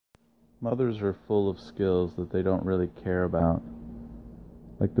Mothers are full of skills that they don't really care about.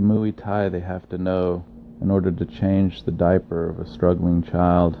 Like the Muay Thai they have to know in order to change the diaper of a struggling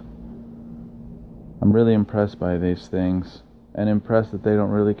child. I'm really impressed by these things, and impressed that they don't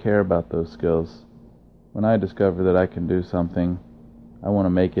really care about those skills. When I discover that I can do something, I want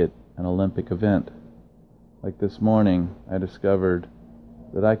to make it an Olympic event. Like this morning, I discovered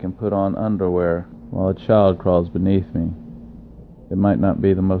that I can put on underwear while a child crawls beneath me. It might not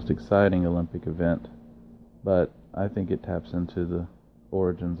be the most exciting Olympic event, but I think it taps into the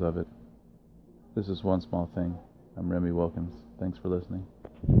origins of it. This is One Small Thing. I'm Remy Wilkins. Thanks for listening.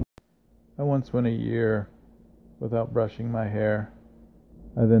 I once went a year without brushing my hair.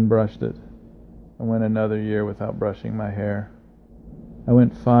 I then brushed it. I went another year without brushing my hair. I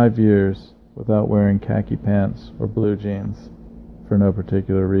went 5 years without wearing khaki pants or blue jeans for no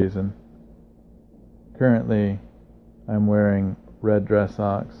particular reason. Currently, I'm wearing red dress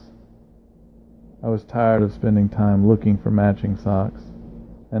socks. I was tired of spending time looking for matching socks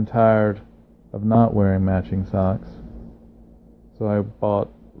and tired of not wearing matching socks. So I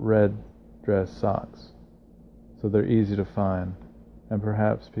bought red dress socks so they're easy to find, and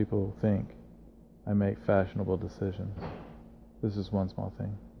perhaps people think I make fashionable decisions. This is One Small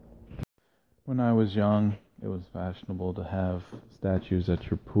Thing. When I was young, it was fashionable to have statues at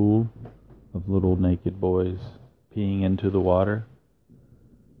your pool of little naked boys peeing into the water.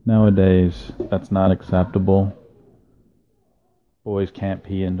 Nowadays, that's not acceptable. Boys can't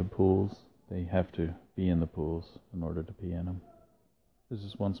pee into pools. They have to be in the pools in order to pee in them. This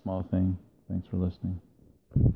is One Small Thing. Thanks for listening.